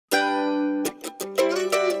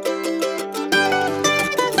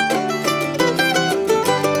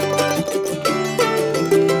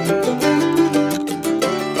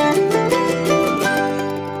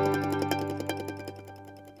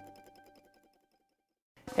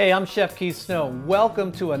Hey, I'm Chef Keith Snow.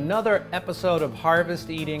 Welcome to another episode of Harvest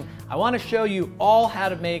Eating. I want to show you all how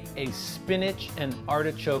to make a spinach and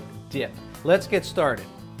artichoke dip. Let's get started.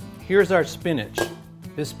 Here's our spinach.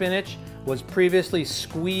 This spinach was previously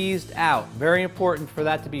squeezed out. Very important for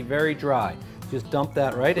that to be very dry. Just dump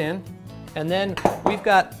that right in. And then we've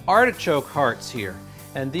got artichoke hearts here.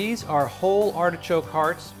 And these are whole artichoke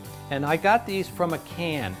hearts. And I got these from a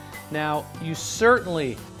can. Now, you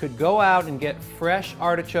certainly could go out and get fresh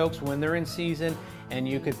artichokes when they're in season, and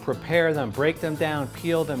you could prepare them, break them down,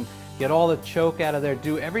 peel them, get all the choke out of there,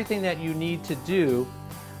 do everything that you need to do.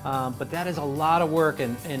 But that is a lot of work,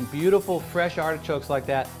 and beautiful fresh artichokes like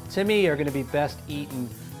that, to me, are gonna be best eaten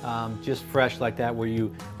just fresh like that, where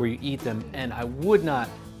you eat them. And I would not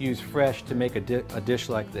use fresh to make a dish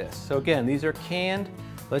like this. So again, these are canned.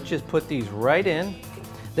 Let's just put these right in.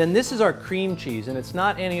 Then this is our cream cheese, and it's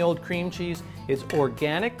not any old cream cheese. It's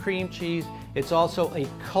organic cream cheese. It's also a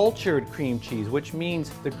cultured cream cheese, which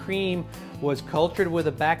means the cream was cultured with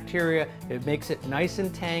a bacteria. It makes it nice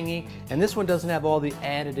and tangy, and this one doesn't have all the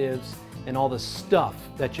additives and all the stuff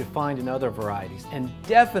that you find in other varieties. And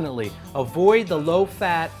definitely avoid the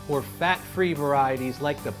low-fat or fat-free varieties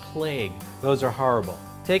like the plague. Those are horrible.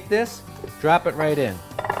 Take this, drop it right in.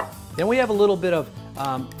 Then we have a little bit of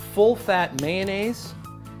full-fat mayonnaise.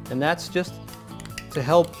 And that's just to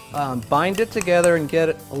help bind it together and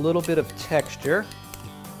get a little bit of texture.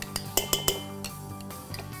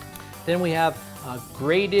 Then we have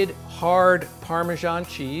grated hard Parmesan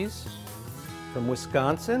cheese from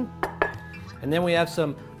Wisconsin. And then we have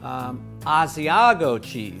some Asiago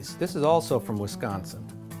cheese. This is also from Wisconsin.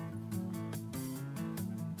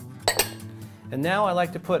 And now I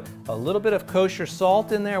like to put a little bit of kosher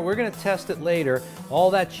salt in there. We're gonna test it later. All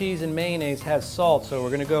that cheese and mayonnaise has salt, so we're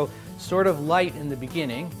gonna go sort of light in the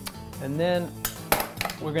beginning. And then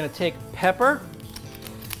we're gonna take pepper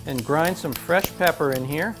and grind some fresh pepper in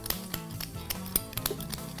here.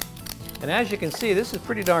 And as you can see, this is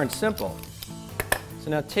pretty darn simple.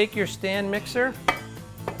 So now take your stand mixer,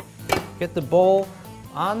 get the bowl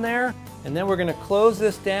on there, and then we're gonna close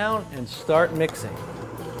this down and start mixing.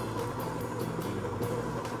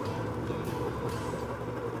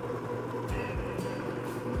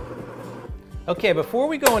 Okay, before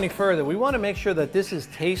we go any further, we want to make sure that this is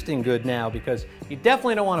tasting good now, because you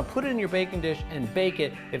definitely don't want to put it in your baking dish and bake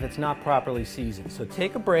it if it's not properly seasoned. So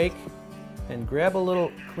take a break and grab a little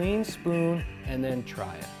clean spoon and then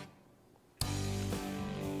try it.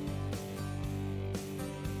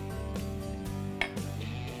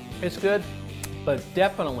 It's good, but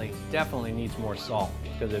definitely needs more salt,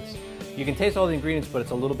 because you can taste all the ingredients, but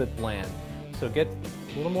it's a little bit bland. So get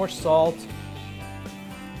a little more salt.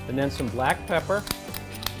 And then some black pepper.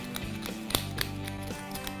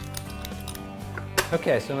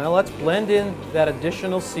 Okay, so now let's blend in that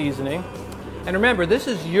additional seasoning. And remember, this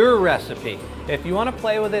is your recipe. If you want to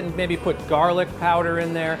play with it and maybe put garlic powder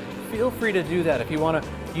in there, feel free to do that. If you want to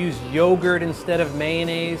use yogurt instead of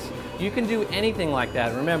mayonnaise, you can do anything like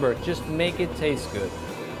that. Remember, just make it taste good.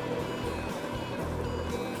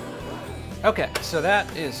 Okay, so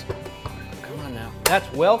that is, come on now,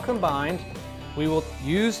 that's well combined. We will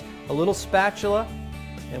use a little spatula,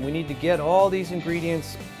 and we need to get all these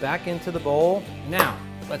ingredients back into the bowl. Now,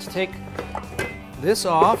 let's take this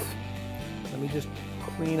off. Let me just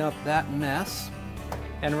clean up that mess.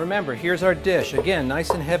 And remember, here's our dish. Again,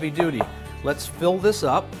 nice and heavy duty. Let's fill this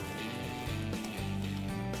up.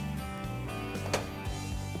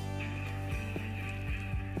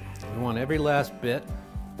 We want every last bit.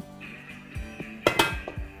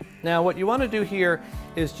 Now, what you want to do here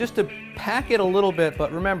is just to pack it a little bit,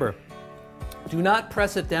 but remember, do not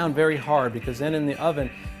press it down very hard, because then in the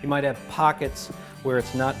oven you might have pockets where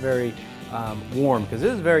it's not very warm, because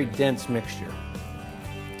this is a very dense mixture.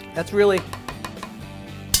 That's really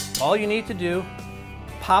all you need to do.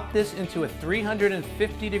 Pop this into a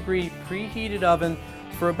 350-degree preheated oven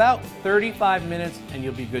for about 35 minutes and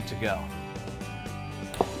you'll be good to go.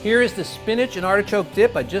 Here is the spinach and artichoke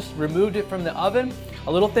dip. I just removed it from the oven.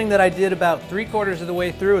 A little thing that I did about 3/4 of the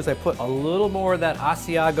way through is I put a little more of that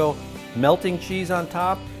Asiago melting cheese on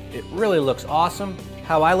top. It really looks awesome.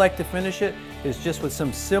 How I like to finish it is just with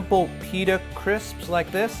some simple pita crisps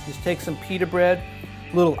like this. Just take some pita bread,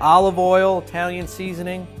 a little olive oil, Italian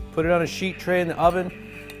seasoning, put it on a sheet tray in the oven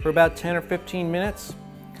for about 10 or 15 minutes,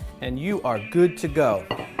 and you are good to go.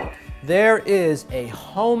 There is a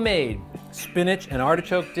homemade spinach and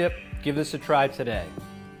artichoke dip. Give this a try today.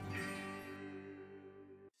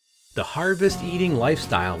 The Harvest Eating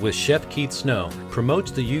lifestyle with Chef Keith Snow promotes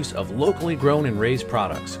the use of locally grown and raised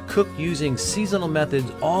products, cooked using seasonal methods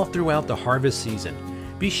all throughout the harvest season.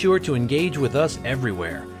 Be sure to engage with us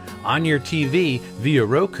everywhere. On your TV via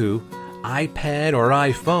Roku, iPad or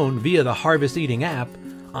iPhone via the Harvest Eating app,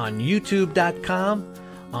 on YouTube.com,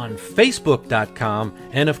 on Facebook.com,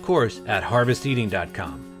 and of course at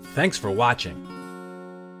HarvestEating.com. Thanks for watching.